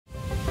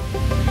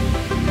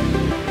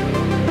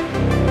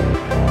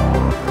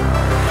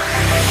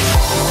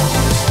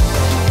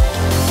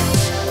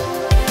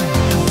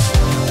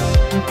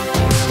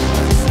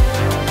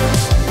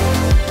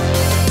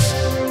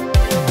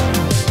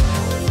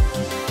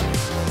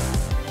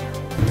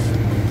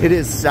It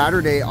is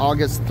Saturday,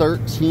 August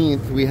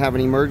 13th. We have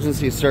an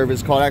emergency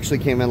service call. It actually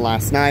came in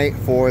last night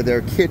for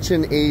their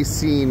kitchen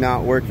AC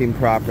not working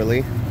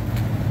properly.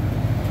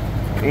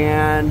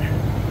 And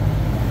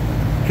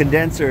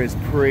condenser is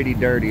pretty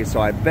dirty, so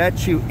I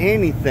bet you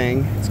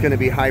anything it's gonna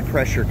be high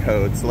pressure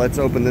code. So let's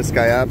open this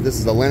guy up. This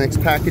is a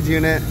Linux package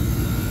unit.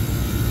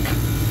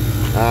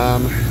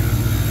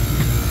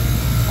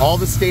 All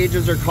the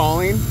stages are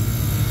calling.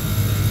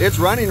 It's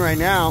running right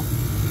now.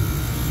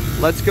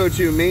 Let's go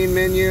to main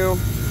menu.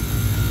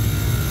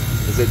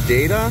 Is it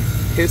data,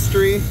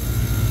 history,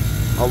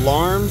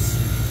 alarms,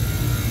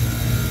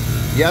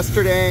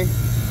 yesterday,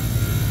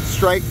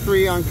 strike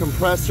 3 on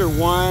compressor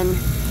 1,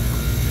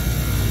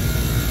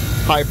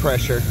 high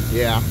pressure,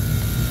 yeah.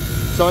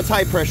 So it's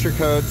high pressure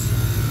codes.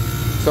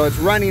 So it's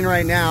running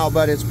right now,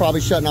 but it's probably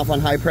shutting off on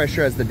high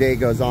pressure as the day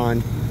goes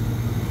on.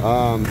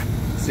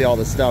 See all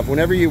this stuff.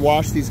 Whenever you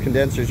wash these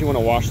condensers, you want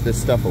to wash this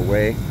stuff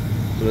away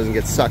so it doesn't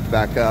get sucked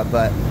back up.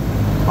 But,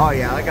 oh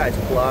yeah, that guy's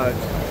plugged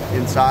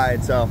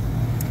inside, so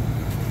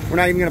we're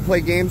not even gonna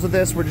play games with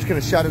this. We're just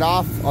gonna shut it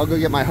off. I'll go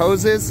get my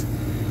hoses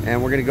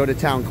and we're gonna go to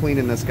town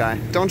cleaning this guy.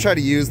 Don't try to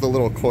use the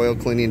little coil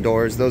cleaning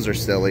doors. Those are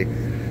silly.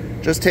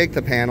 Just take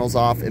the panels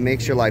off. It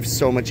makes your life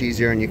so much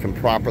easier and you can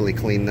properly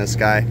clean this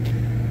guy.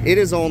 It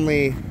is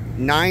only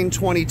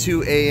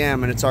 9:22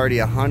 a.m. and it's already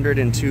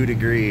 102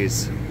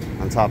 degrees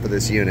on top of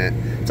this unit.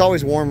 It's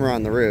always warmer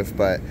on the roof,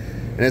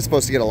 and it's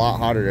supposed to get a lot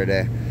hotter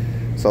today.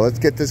 So let's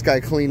get this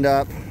guy cleaned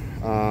up.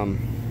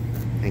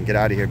 And get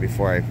out of here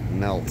before I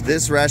melt.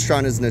 This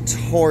restaurant is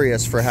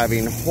notorious for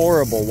having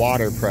horrible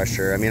water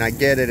pressure. I mean, I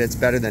get it, it's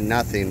better than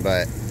nothing,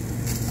 but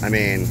I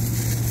mean,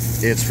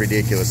 it's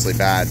ridiculously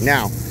bad.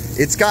 Now,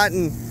 it's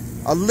gotten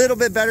a little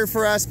bit better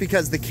for us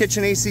because the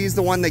kitchen AC is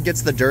the one that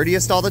gets the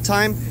dirtiest all the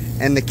time,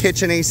 and the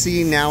kitchen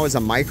AC now is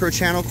a micro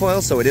channel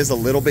coil, so it is a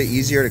little bit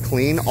easier to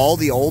clean. All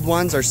the old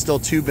ones are still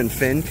tube and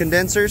fin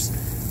condensers,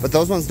 but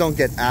those ones don't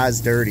get as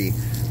dirty.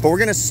 But we're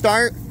gonna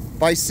start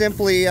by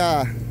simply,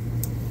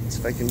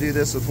 if I can do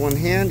this with one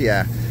hand,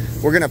 yeah.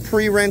 We're gonna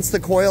pre-rinse the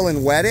coil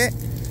and wet it.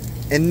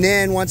 And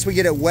then once we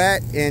get it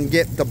wet and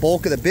get the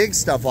bulk of the big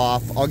stuff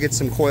off, I'll get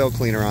some coil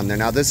cleaner on there.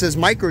 Now this is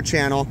micro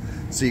channel,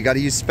 so you gotta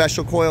use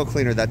special coil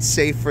cleaner that's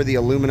safe for the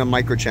aluminum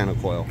micro channel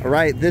coil. All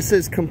right, this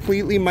is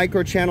completely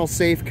micro channel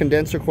safe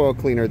condenser coil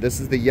cleaner. This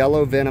is the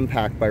yellow Venom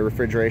Pack by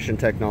Refrigeration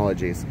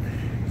Technologies.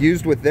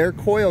 Used with their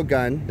coil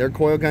gun. Their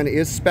coil gun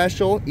is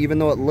special, even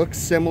though it looks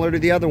similar to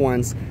the other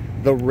ones.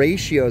 The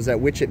ratios at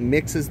which it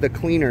mixes the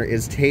cleaner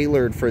is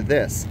tailored for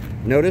this.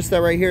 Notice that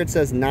right here it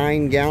says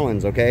 9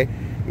 gallons, okay?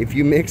 If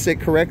you mix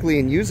it correctly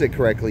and use it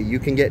correctly, you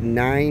can get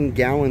 9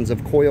 gallons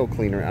of coil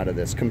cleaner out of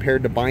this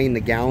compared to buying the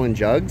gallon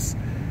jugs.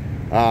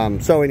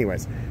 So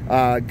anyways,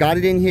 got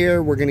it in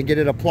here. We're gonna get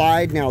it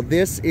applied. Now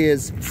this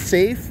is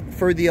safe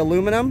for the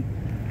aluminum.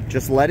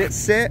 Just let it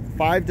sit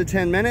 5 to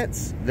 10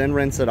 minutes, then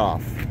rinse it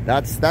off.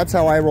 That's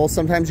how I roll.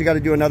 Sometimes you gotta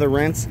do another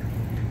rinse.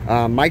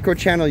 Micro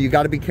channel, you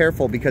got to be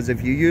careful because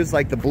if you use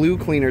like the blue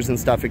cleaners and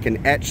stuff, it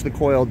can etch the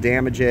coil,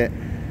 damage it,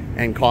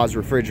 and cause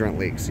refrigerant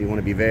leaks. So you want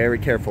to be very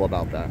careful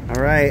about that.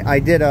 All right, I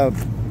did a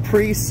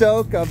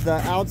pre-soak of the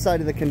outside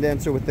of the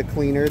condenser with the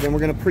cleaner. Then we're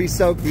going to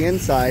pre-soak the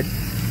inside.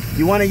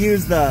 You want to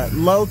use the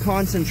low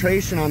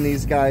concentration on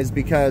these guys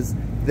because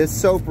this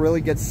soap really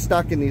gets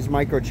stuck in these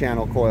micro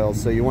channel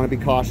coils. So you want to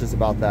be cautious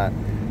about that.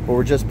 But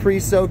we're just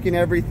pre-soaking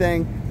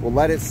everything. We'll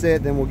let it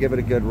sit, then we'll give it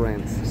a good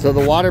rinse. So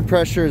the water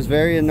pressure is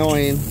very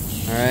annoying.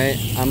 All right,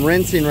 I'm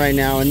rinsing right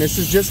now, and this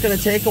is just gonna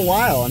take a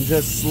while. I'm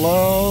just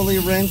slowly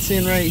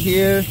rinsing right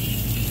here.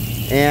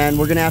 And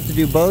we're gonna have to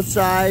do both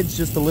sides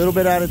just a little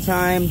bit at a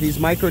time. These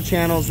micro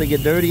channels, they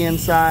get dirty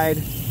inside.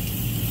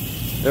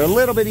 They're a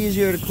little bit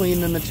easier to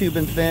clean than the tube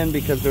and fin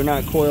because they're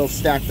not coils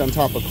stacked on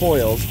top of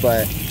coils,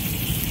 but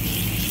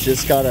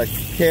just gotta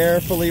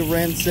carefully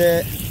rinse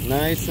it,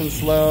 nice and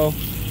slow.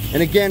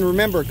 And again,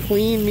 remember,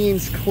 clean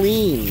means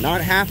clean, not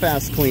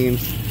half-ass clean,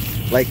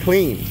 like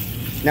clean.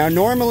 Now,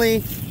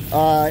 normally,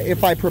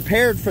 if I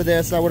prepared for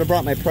this, I would have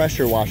brought my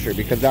pressure washer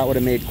because that would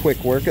have made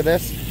quick work of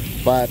this,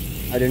 but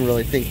I didn't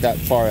really think that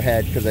far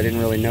ahead because I didn't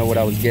really know what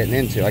I was getting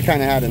into. I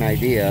kind of had an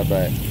idea,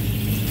 but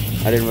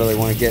I didn't really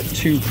want to get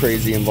too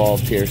crazy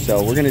involved here.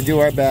 So we're gonna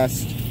do our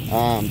best.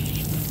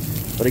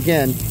 But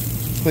again,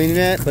 cleaning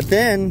it, but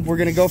then we're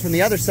gonna go from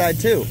the other side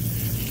too.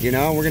 You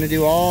know, we're gonna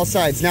do all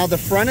sides. Now the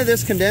front of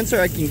this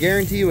condenser, I can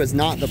guarantee you, is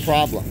not the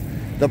problem.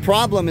 The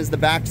problem is the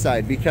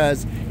backside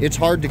because it's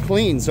hard to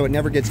clean, so it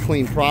never gets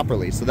cleaned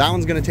properly. So that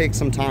one's gonna take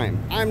some time.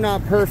 I'm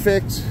not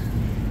perfect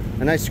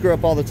and I screw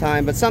up all the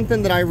time, but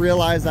something that I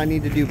realize I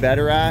need to do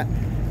better at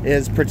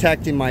is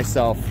protecting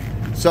myself.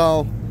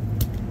 So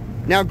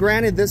now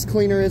granted, this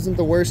cleaner isn't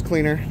the worst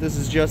cleaner. This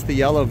is just the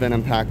yellow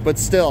Venom Pack, but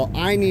still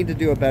I need to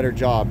do a better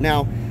job.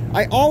 Now,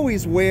 I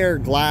always wear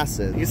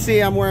glasses. You see,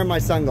 I'm wearing my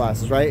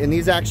sunglasses, right? And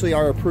these actually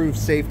are approved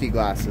safety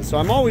glasses. So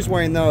I'm always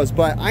wearing those,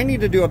 but I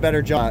need to do a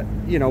better job,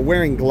 you know,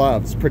 wearing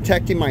gloves,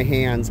 protecting my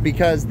hands,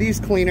 because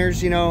these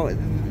cleaners, you know,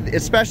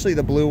 especially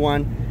the blue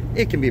one,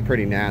 it can be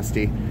pretty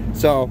nasty.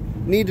 So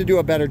need to do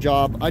a better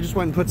job. I just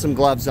went and put some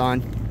gloves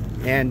on.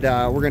 and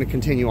we're gonna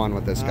continue on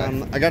with this guy.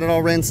 I got it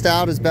all rinsed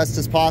out as best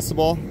as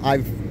possible.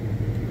 I've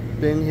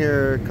been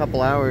here a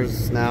couple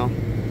hours now,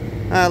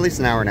 at least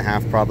an hour and a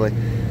half probably.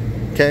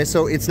 Okay,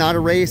 so it's not a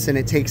race, and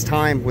it takes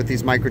time with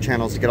these micro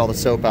channels to get all the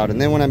soap out. And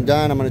then when I'm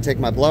done, I'm gonna take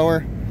my blower,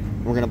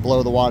 and we're gonna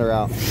blow the water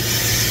out.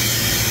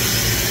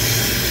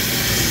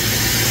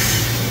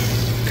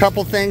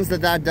 Couple things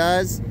that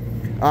does.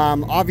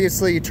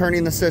 Obviously,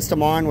 turning the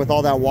system on with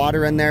all that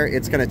water in there,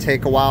 it's going to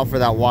take a while for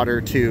that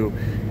water to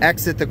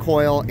exit the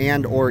coil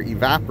and or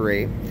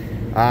evaporate.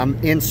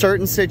 In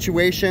certain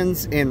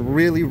situations, in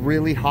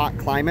really hot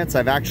climates,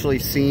 I've actually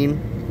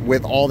seen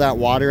with all that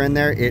water in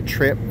there, it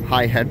trip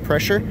high head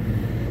pressure.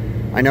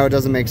 I know it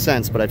doesn't make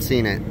sense, but I've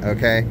seen it,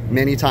 okay,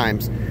 many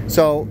times.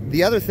 So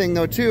the other thing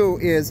though too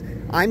is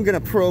I'm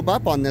gonna probe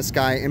up on this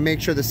guy and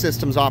make sure the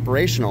system's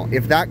operational.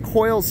 If that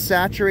coil's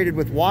saturated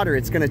with water,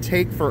 it's gonna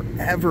take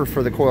forever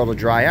for the coil to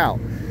dry out.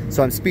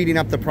 So I'm speeding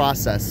up the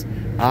process.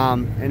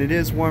 And it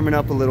is warming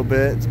up a little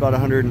bit. It's about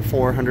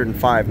 104,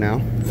 105 now.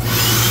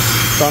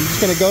 So I'm just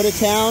gonna go to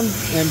town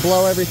and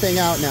blow everything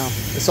out now.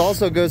 This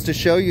also goes to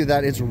show you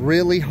that it's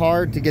really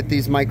hard to get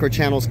these micro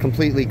channels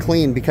completely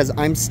clean because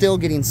I'm still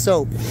getting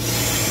soap.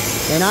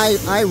 And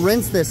I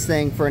rinse this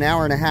thing for an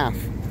hour and a half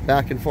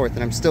back and forth,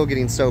 and I'm still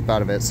getting soap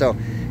out of it. So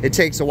it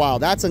takes a while.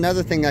 That's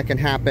another thing that can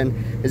happen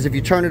is if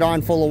you turn it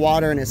on full of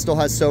water and it still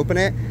has soap in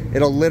it,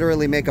 it'll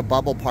literally make a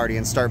bubble party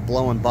and start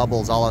blowing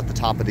bubbles all at the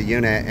top of the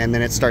unit, and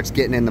then it starts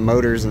getting in the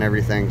motors and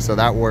everything. So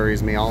that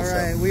worries me also. All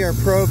right, we are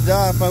probed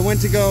up. I went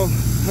to go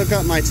hook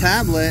up my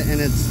tablet and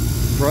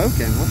it's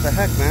broken. What the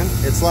heck, man?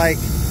 It's like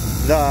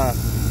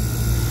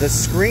the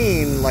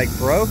screen like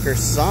broke or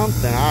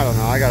something. I don't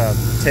know. I gotta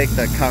take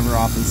the cover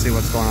off and see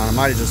what's going on. It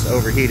might have just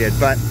overheated,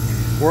 but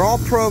we're all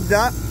probed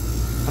up.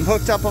 I'm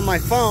hooked up on my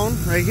phone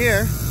right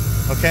here.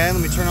 Okay,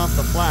 let me turn off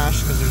the flash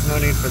because there's no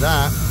need for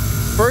that.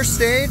 First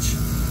stage,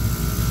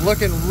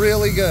 looking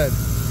really good.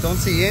 Don't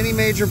see any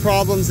major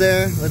problems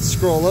there. Let's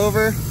scroll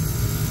over.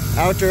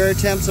 Outdoor air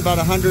temp's about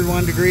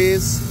 101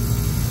 degrees.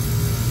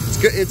 It's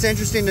good. It's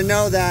interesting to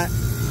know that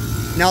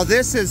now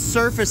this is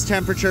surface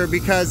temperature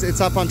because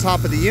it's up on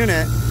top of the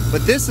unit,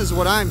 but this is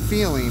what I'm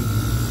feeling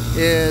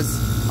is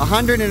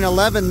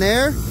 111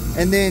 there,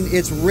 and then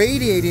it's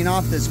radiating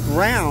off this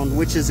ground,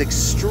 which is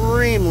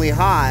extremely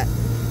hot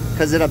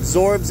because it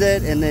absorbs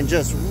it and then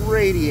just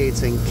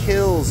radiates and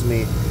kills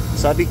me.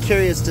 So I'd be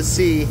curious to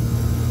see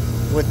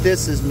what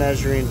this is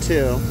measuring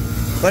too.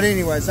 But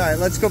anyways, all right,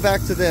 let's go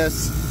back to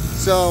this.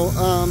 So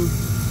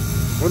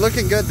we're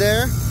looking good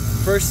there.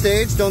 First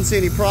stage, don't see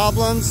any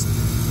problems.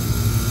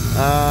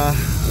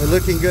 We're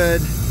looking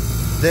good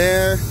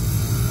there.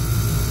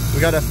 We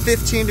got a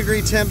 15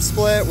 degree temp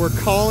split. We're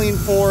calling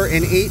for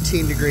an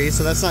 18 degree,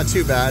 so that's not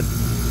too bad.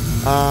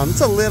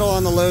 It's a little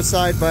on the low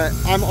side, but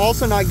I'm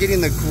also not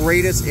getting the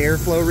greatest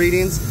airflow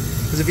readings,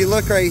 because if you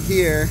look right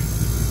here,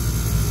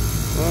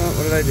 well,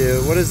 what did I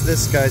do? What is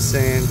this guy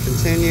saying?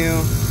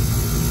 Continue.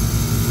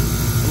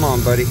 Come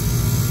on, buddy.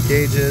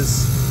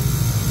 Gauges.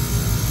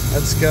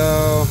 Let's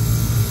go.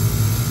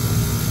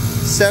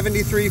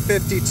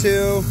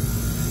 73.52.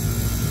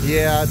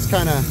 Yeah, it's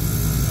kind of,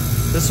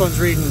 this one's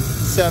reading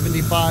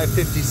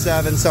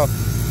 75.57, so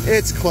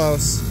it's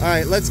close. All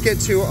right, let's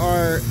get to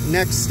our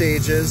next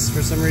stages.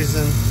 For some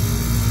reason,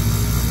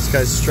 this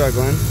guy's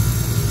struggling.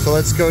 So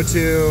let's go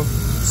to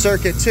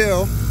circuit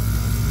 2.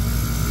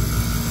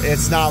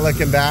 It's not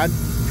looking bad.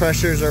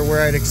 Pressures are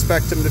where I'd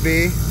expect them to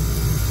be.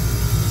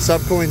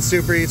 Subcooling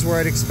superheat's where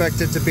I'd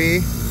expect it to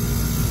be.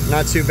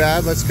 Not too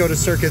bad. Let's go to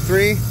circuit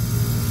 3.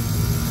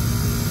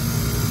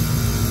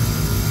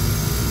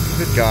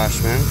 Good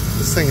gosh, man.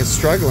 This thing is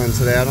struggling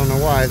today. I don't know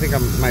why. I think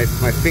my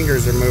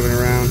fingers are moving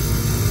around.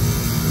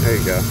 There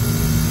you go.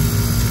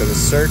 Let's go to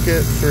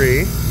circuit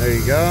 3. There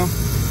you go.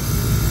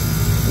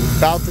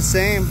 About the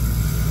same.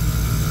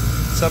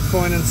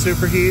 Subcooling and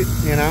superheat,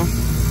 you know.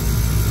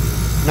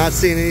 Not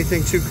seeing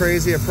anything too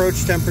crazy.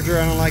 Approach temperature,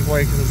 I don't like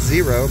why it's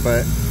 0,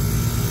 but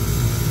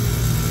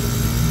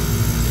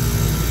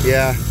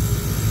yeah.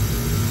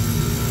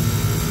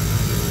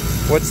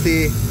 What's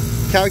the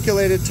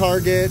calculated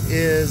target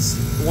is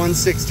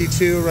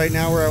 162. Right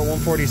now we're at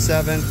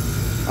 147.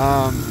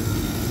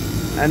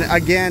 And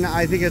again,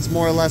 I think it's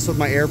more or less with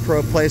my air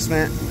probe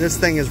placement. This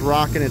thing is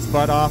rocking its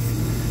butt off.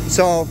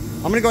 So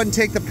I'm gonna go ahead and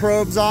take the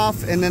probes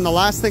off, and then the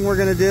last thing we're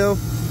gonna do,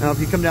 now if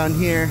you come down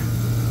here,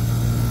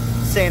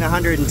 saying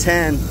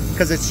 110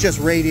 because it's just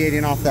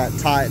radiating off that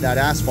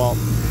asphalt.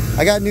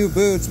 I got new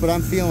boots, but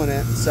I'm feeling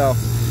it. So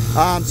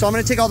I'm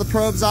gonna take all the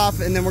probes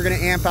off, and then we're gonna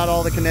amp out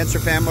all the condenser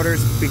fan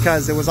motors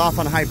because it was off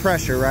on high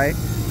pressure, right?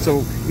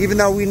 So even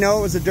though we know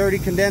it was a dirty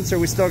condenser,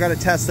 we still gotta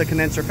test the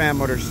condenser fan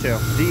motors too.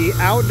 The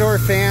outdoor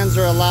fans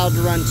are allowed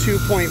to run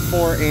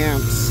 2.4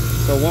 amps.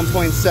 So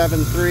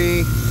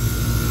 1.73.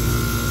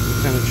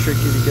 Kind of tricky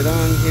to get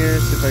on here.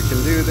 See if I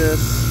can do this.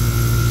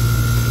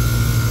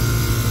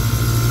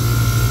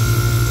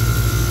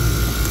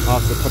 I'll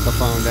have to put the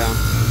phone down.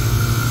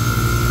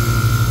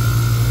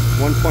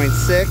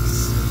 1.6,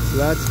 so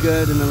that's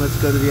good, and then let's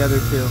go to the other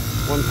two.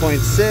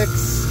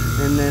 1.6.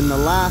 and then the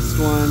last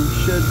one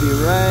should be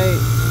right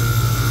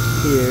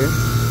here.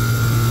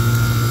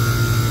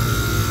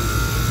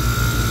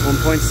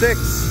 1.6.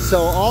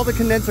 So all the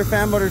condenser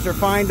fan motors are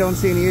fine, don't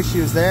see any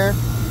issues there.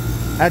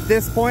 At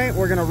this point,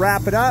 we're gonna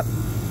wrap it up,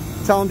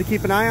 tell them to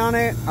keep an eye on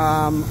it.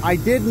 I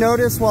did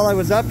notice while I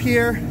was up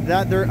here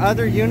that there are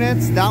other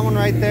units, that one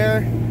right there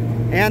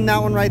and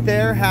that one right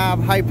there, have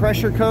high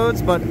pressure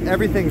codes, but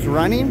everything's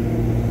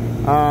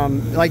running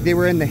like they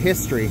were in the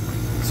history.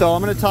 So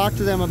I'm gonna talk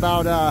to them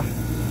about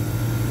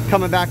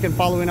coming back and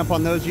following up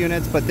on those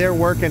units, but they're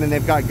working and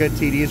they've got good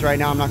TDs right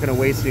now. I'm not gonna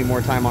waste any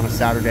more time on a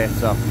Saturday,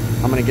 so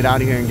I'm gonna get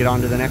out of here and get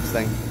on to the next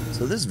thing.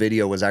 So this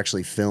video was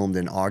actually filmed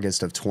in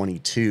August of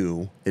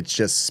 22. It's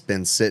just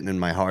been sitting in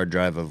my hard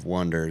drive of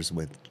wonders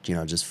with, you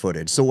know, just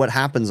footage. So what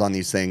happens on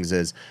these things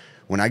is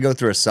when I go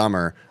through a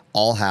summer,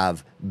 I'll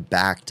have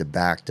back to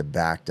back to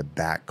back to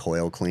back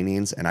coil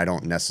cleanings, and I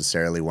don't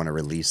necessarily want to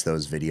release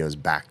those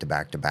videos back to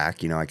back to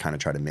back. You know, I kind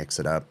of try to mix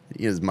it up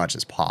as much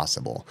as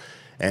possible.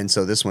 And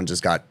so this one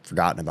just got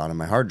forgotten about on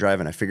my hard drive,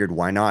 and I figured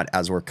why not?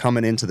 As we're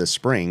coming into the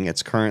spring,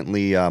 it's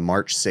currently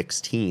March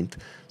 16th.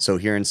 So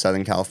here in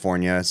Southern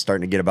California, it's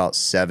starting to get about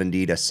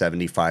 70 to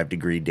 75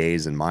 degree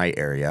days in my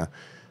area.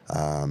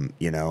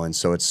 You know, and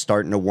so it's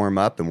starting to warm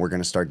up, and we're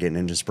going to start getting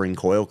into spring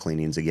coil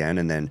cleanings again.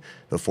 And then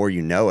before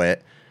you know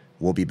it,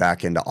 we'll be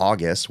back into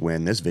August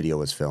when this video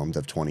was filmed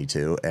of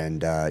 22,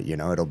 and you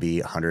know, it'll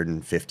be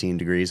 115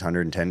 degrees,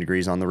 110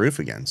 degrees on the roof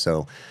again.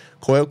 So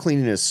coil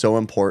cleaning is so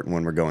important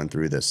when we're going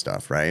through this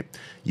stuff, right?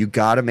 You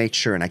got to make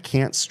sure, and I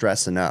can't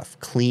stress enough,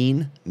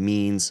 clean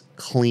means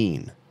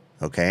clean,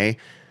 okay?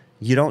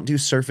 You don't do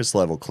surface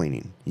level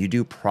cleaning. You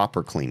do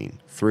proper cleaning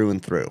through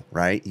and through,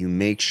 right? You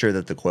make sure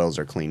that the coils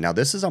are clean. Now,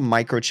 this is a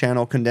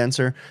microchannel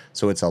condenser,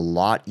 so it's a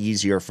lot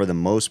easier for the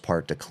most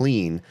part to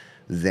clean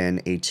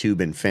than a tube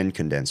and fin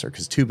condenser,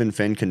 because tube and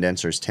fin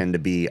condensers tend to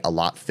be a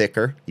lot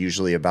thicker,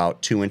 usually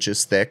about 2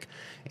 inches thick,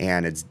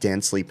 and it's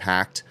densely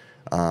packed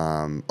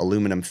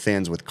aluminum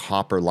fins with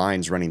copper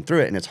lines running through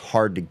it, and it's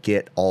hard to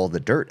get all the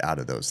dirt out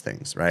of those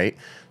things, right?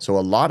 So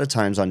a lot of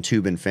times on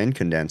tube and fin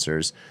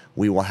condensers,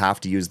 we will have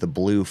to use the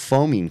blue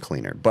foaming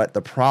cleaner. But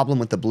the problem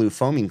with the blue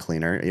foaming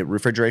cleaner,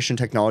 Refrigeration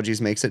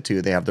Technologies makes it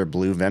too, they have their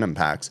blue venom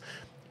packs,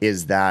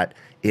 is that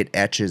it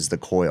etches the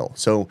coil.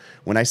 So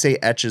when I say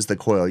etches the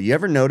coil, you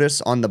ever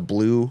notice on the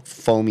blue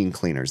foaming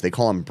cleaners, they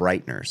call them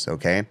brighteners,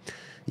 okay?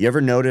 You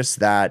ever notice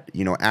that,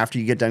 you know, after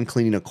you get done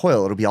cleaning a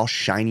coil, it'll be all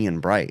shiny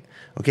and bright.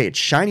 Okay, it's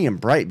shiny and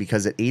bright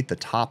because it ate the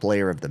top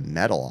layer of the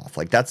metal off.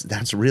 Like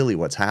that's really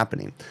what's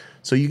happening.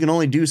 So you can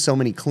only do so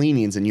many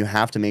cleanings, and you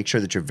have to make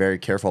sure that you're very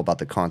careful about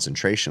the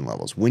concentration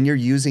levels. When you're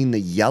using the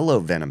yellow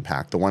venom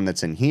pack, the one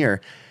that's in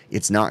here,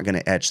 it's not going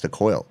to etch the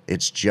coil.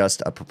 It's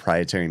just a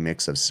proprietary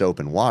mix of soap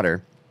and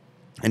water,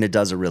 and it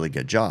does a really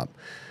good job.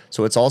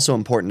 So it's also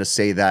important to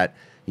say that,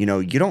 you know,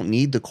 you don't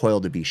need the coil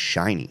to be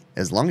shiny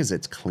as long as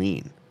it's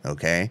clean,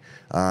 okay?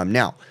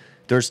 Now,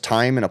 there's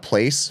time and a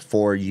place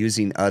for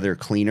using other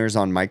cleaners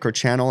on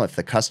microchannel. If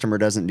the customer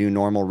doesn't do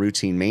normal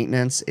routine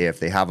maintenance, if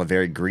they have a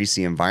very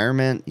greasy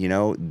environment, you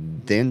know,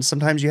 then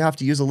sometimes you have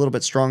to use a little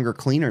bit stronger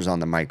cleaners on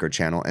the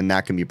microchannel, and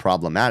that can be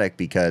problematic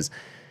because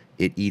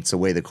it eats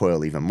away the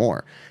coil even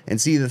more.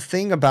 And see, the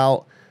thing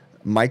about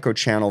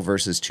microchannel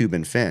versus tube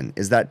and fin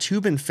is that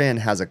tube and fin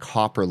has a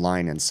copper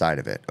line inside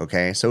of it,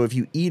 okay? So if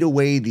you eat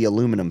away the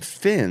aluminum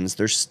fins,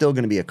 there's still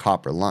going to be a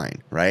copper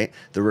line, right?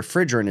 The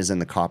refrigerant is in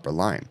the copper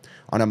line.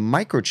 On a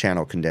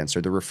microchannel condenser,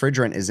 the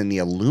refrigerant is in the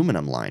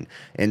aluminum line.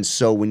 And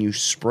so when you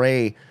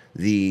spray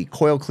the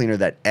coil cleaner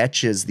that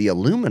etches the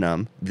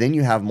aluminum, then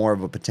you have more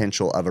of a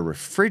potential of a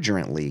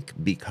refrigerant leak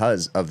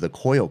because of the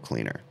coil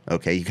cleaner,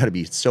 okay? You got to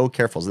be so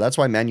careful. So that's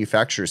why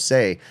manufacturers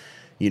say,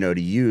 you know,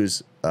 to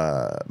use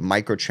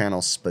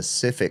microchannel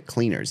specific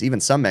cleaners.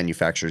 Even some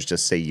manufacturers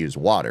just say use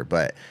water,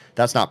 but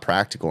that's not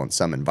practical in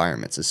some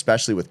environments,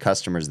 especially with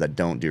customers that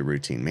don't do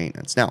routine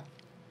maintenance. Now,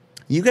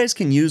 you guys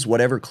can use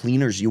whatever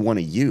cleaners you want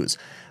to use.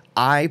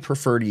 I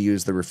prefer to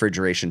use the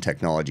Refrigeration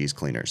Technologies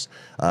cleaners.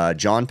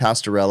 John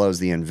Pastorello is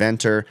the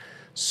inventor.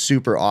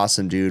 Super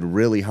awesome dude,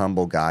 really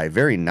humble guy,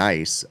 very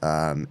nice,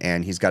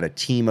 and he's got a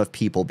team of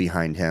people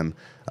behind him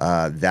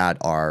that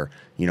are,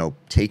 you know,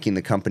 taking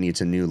the company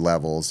to new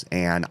levels,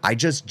 and I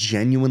just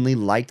genuinely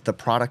like the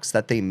products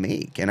that they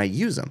make, and I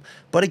use them.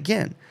 But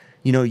again,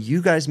 you know,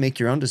 you guys make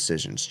your own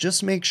decisions.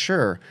 Just make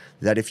sure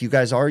that if you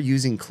guys are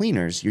using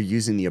cleaners, you're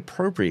using the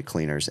appropriate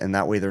cleaners, and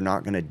that way they're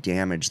not going to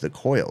damage the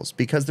coils,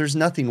 because there's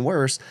nothing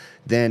worse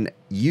than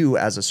you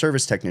as a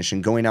service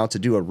technician going out to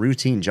do a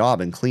routine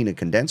job and clean a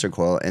condenser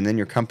coil, and then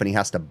your company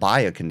has to buy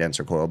a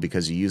condenser coil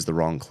because you used the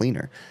wrong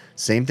cleaner.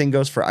 Same thing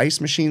goes for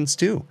ice machines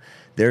too.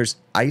 There's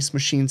ice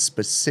machine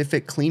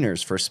specific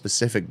cleaners for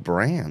specific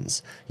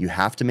brands. You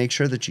have to make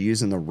sure that you're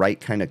using the right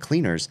kind of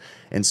cleaners.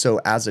 And so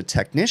as a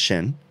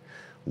technician,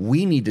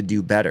 we need to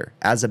do better.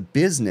 As a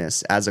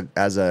business, as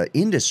a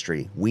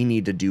industry, we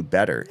need to do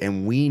better,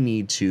 and we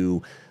need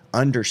to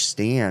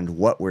understand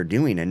what we're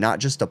doing and not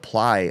just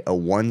apply a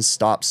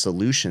one-stop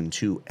solution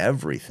to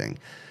everything.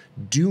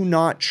 Do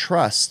not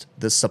trust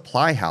the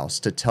supply house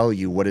to tell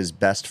you what is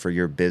best for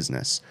your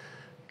business.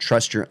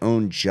 Trust your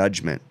own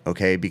judgment,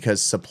 okay?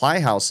 Because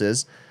supply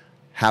houses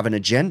have an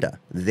agenda.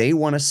 They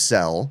want to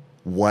sell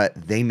what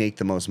they make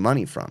the most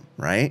money from,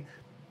 right?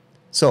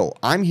 So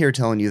I'm here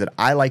telling you that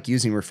I like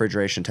using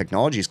refrigeration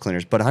technologies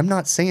cleaners, but I'm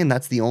not saying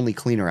that's the only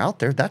cleaner out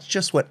there. That's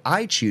just what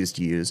I choose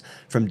to use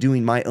from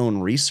doing my own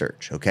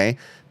research, okay?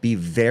 Be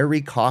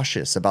very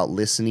cautious about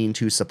listening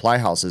to supply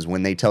houses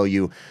when they tell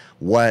you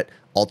what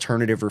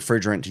alternative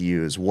refrigerant to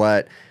use,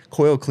 what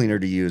coil cleaner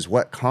to use,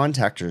 what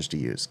contactors to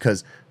use.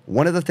 Because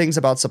one of the things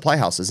about supply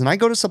houses, and I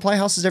go to supply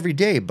houses every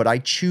day, but I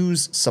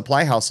choose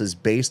supply houses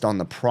based on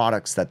the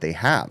products that they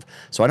have.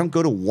 So I don't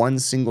go to one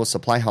single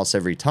supply house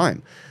every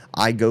time.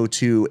 I go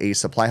to a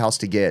supply house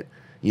to get,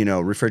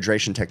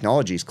 refrigeration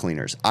technologies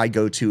cleaners. I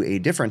go to a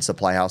different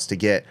supply house to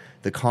get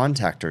the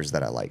contactors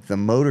that I like, the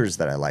motors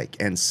that I like,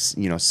 and,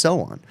 so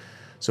on.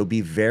 So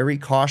be very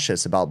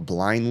cautious about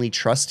blindly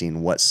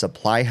trusting what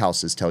supply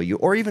houses tell you,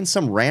 or even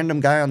some random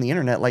guy on the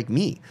internet like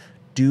me.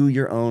 Do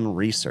your own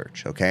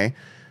research, okay?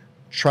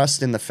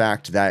 Trust in the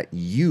fact that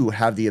you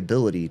have the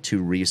ability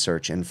to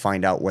research and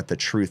find out what the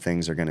true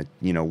things are going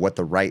to, what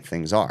the right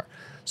things are.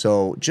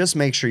 So just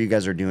make sure you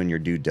guys are doing your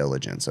due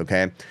diligence,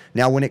 okay?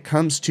 Now, when it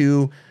comes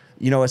to,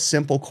 a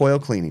simple coil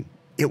cleaning,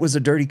 it was a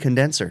dirty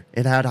condenser.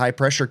 It had high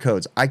pressure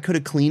codes. I could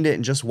have cleaned it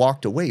and just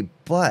walked away.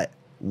 But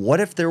what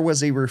if there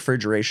was a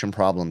refrigeration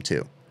problem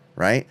too,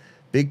 right?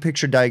 Big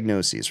picture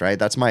diagnoses, right?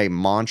 That's my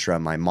mantra,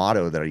 my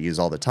motto that I use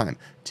all the time.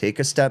 Take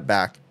a step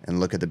back and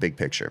look at the big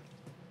picture.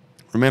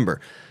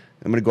 Remember,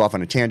 I'm going to go off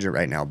on a tangent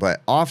right now,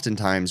 but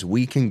oftentimes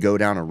we can go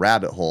down a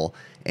rabbit hole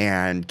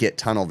and get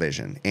tunnel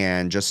vision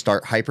and just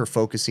start hyper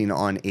focusing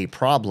on a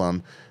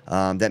problem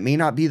that may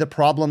not be the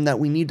problem that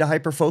we need to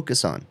hyper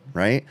focus on,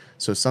 right?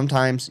 So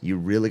sometimes you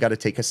really got to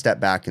take a step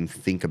back and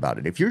think about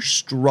it. If you're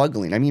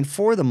struggling,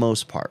 for the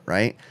most part,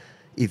 right?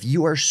 If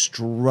you are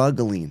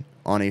struggling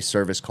on a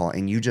service call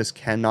and you just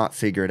cannot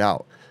figure it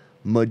out,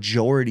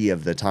 majority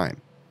of the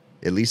time,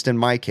 at least in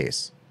my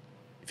case,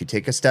 if you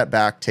take a step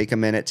back, take a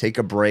minute, take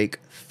a break,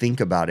 think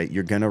about it,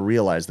 you're going to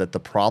realize that the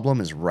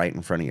problem is right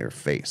in front of your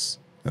face,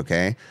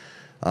 okay?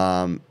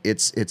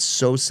 It's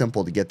so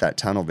simple to get that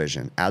tunnel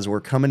vision. As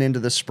we're coming into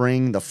the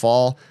spring, the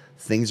fall,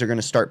 things are going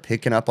to start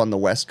picking up on the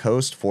West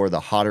Coast for the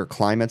hotter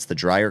climates, the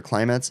drier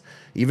climates,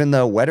 even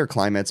the wetter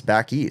climates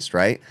back east,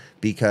 right?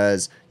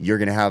 Because you're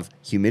going to have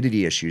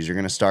humidity issues. You're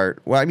going to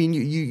start,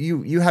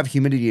 you have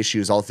humidity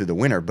issues all through the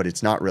winter, but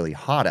it's not really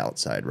hot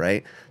outside,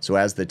 right? So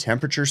as the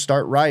temperatures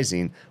start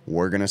rising,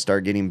 we're going to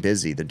start getting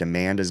busy. The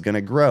demand is going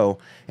to grow,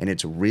 and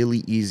it's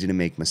really easy to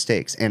make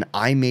mistakes. And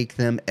I make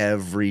them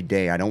every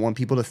day. I don't want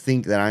people to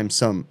think that I'm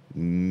some,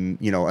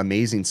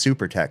 amazing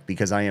super tech,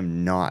 because I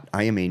am not.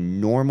 I am a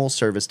normal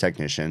service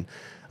technician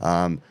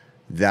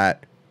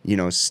that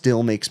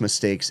still makes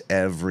mistakes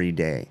every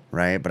day,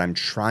 right? But I'm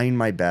trying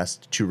my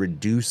best to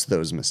reduce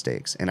those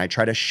mistakes. And I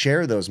try to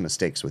share those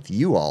mistakes with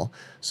you all,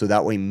 so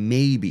that way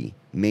maybe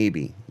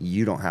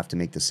you don't have to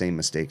make the same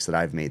mistakes that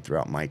I've made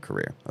throughout my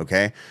career,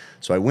 okay?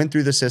 So I went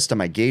through the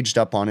system, I gauged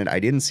up on it. I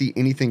didn't see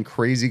anything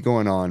crazy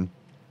going on.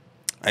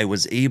 I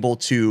was able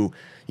to,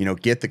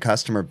 get the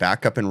customer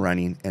back up and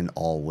running, and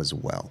all was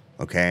well,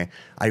 okay?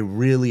 I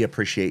really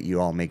appreciate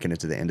you all making it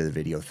to the end of the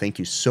video. Thank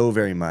you so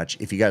very much.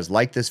 If you guys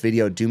like this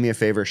video, do me a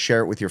favor, share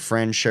it with your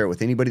friends, share it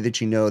with anybody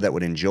that you know that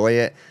would enjoy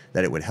it,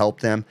 that it would help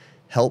them.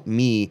 Help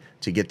me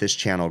to get this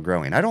channel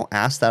growing. I don't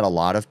ask that a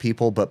lot of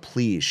people, but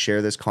please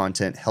share this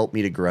content. Help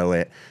me to grow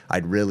it.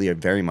 I'd really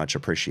very much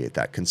appreciate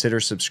that. Consider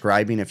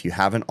subscribing if you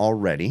haven't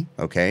already,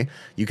 okay?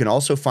 You can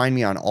also find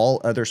me on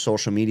all other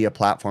social media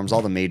platforms,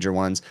 all the major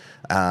ones,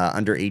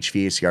 under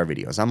HVACR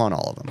videos. I'm on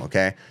all of them,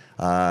 okay?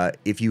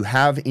 If you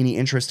have any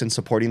interest in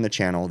supporting the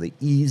channel, the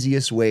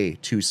easiest way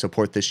to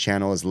support this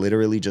channel is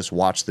literally just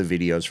watch the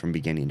videos from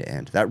beginning to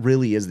end. That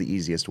really is the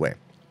easiest way.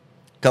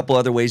 A couple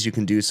other ways you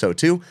can do so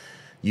too.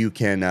 You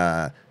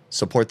can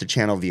support the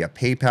channel via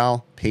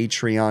PayPal,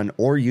 Patreon,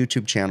 or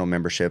YouTube channel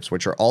memberships,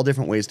 which are all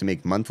different ways to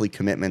make monthly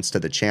commitments to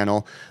the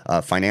channel,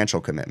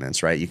 financial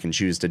commitments, right? You can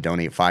choose to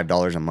donate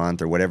 $5 a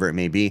month or whatever it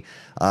may be.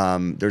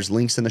 There's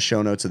links in the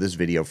show notes of this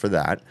video for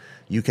that.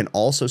 You can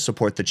also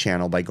support the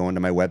channel by going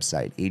to my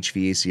website,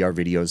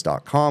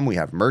 hvacrvideos.com. We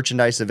have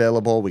merchandise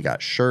available. We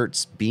got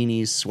shirts,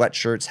 beanies,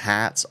 sweatshirts,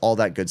 hats, all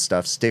that good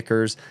stuff,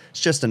 stickers.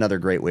 It's just another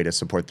great way to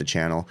support the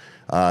channel.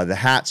 The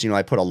hats,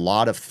 I put a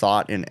lot of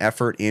thought and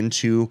effort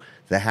into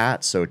the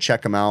hats, so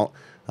check them out.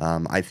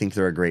 I think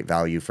they're a great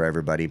value for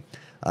everybody.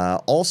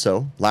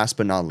 Also, last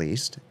but not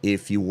least,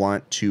 if you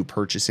want to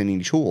purchase any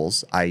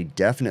tools, I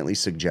definitely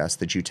suggest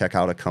that you check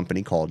out a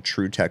company called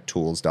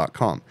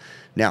TrueTechTools.com.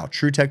 Now,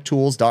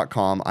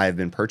 TrueTechTools.com, I have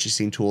been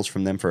purchasing tools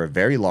from them for a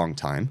very long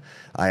time.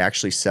 I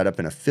actually set up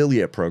an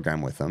affiliate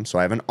program with them, so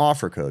I have an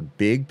offer code,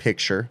 big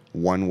picture,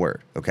 one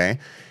word, okay?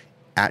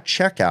 At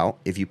checkout,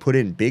 if you put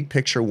in big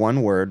picture,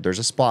 one word, there's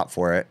a spot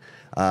for it.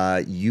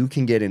 You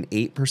can get an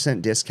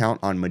 8% discount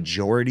on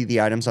majority of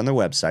the items on their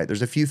website.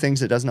 There's a few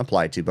things it doesn't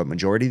apply to, but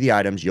majority of the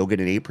items, you'll get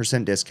an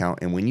 8% discount.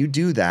 And when you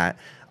do that,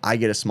 I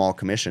get a small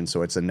commission.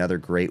 So it's another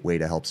great way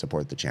to help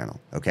support the channel.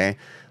 Okay.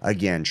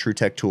 Again,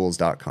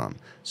 TrueTechTools.com.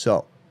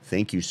 So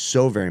Thank you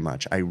so very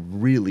much. I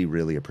really,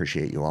 really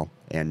appreciate you all,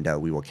 and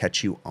we will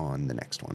catch you on the next one.